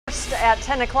Next at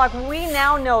 10 o'clock, we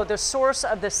now know the source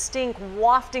of the stink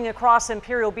wafting across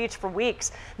Imperial Beach for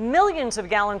weeks. Millions of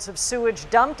gallons of sewage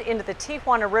dumped into the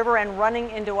Tijuana River and running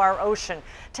into our ocean.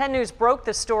 10 News broke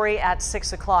the story at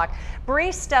 6 o'clock. Bree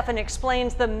Steffen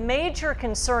explains the major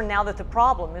concern now that the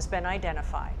problem has been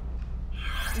identified.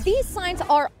 These signs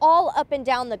are all up and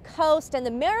down the coast, and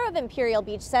the mayor of Imperial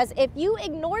Beach says if you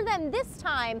ignore them this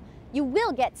time, you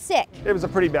will get sick. It was a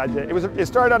pretty bad day. It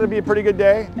started out to be a pretty good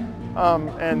day,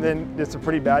 and then it's a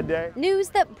pretty bad day. News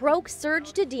that broke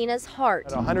Serge Dedina's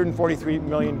heart. 143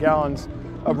 million gallons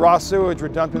of raw sewage were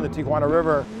dumped in the Tijuana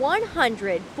River.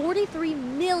 143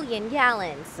 million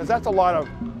gallons. Because that's a lot of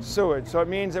sewage, so it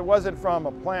means it wasn't from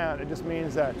a plant. It just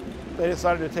means that they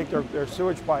decided to take their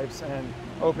sewage pipes and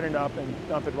open it up and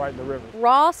dump it right in the river.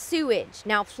 Raw sewage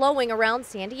now flowing around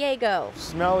San Diego.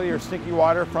 Smelly or stinky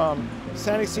water from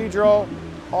San Isidro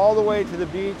all the way to the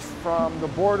beach, from the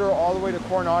border all the way to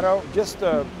Coronado. Just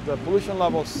the pollution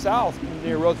levels south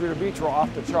near Rosarito Beach were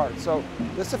off the charts. So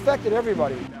this affected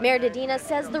everybody. Mayor Dedina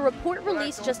says the report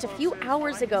released just a few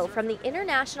hours ago from the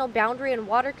International Boundary and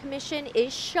Water Commission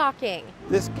is shocking.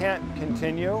 This can't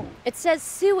continue. It says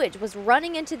sewage was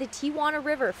running into the Tijuana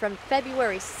River from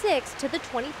February 6th to the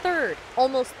 23rd,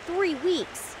 almost 3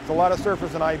 weeks. A lot of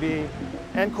surfers in IB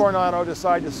and Coronado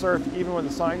decide to surf even when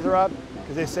the signs are up,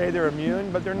 because they say they're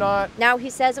immune, but they're not. Now he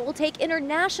says it will take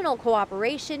international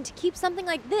cooperation to keep something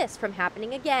like this from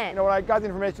happening again. You know, when I got the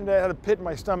information today, I had a pit in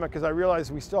my stomach because I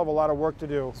realized we still have a lot of work to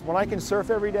do. When I can surf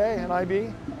every day in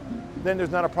IB, then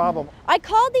there's not a problem. I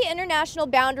called the International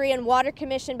Boundary and Water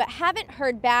Commission but haven't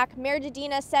heard back. Mayor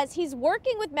Dedina says he's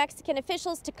working with Mexican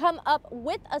officials to come up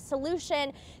with a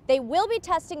solution. They will be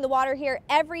testing the water here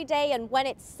every day, and when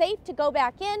it's safe to go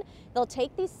back in, they'll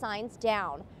take these signs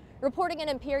down. Reporting in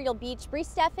Imperial Beach, Bree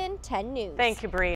Steffen, 10 News. Thank you, Bree.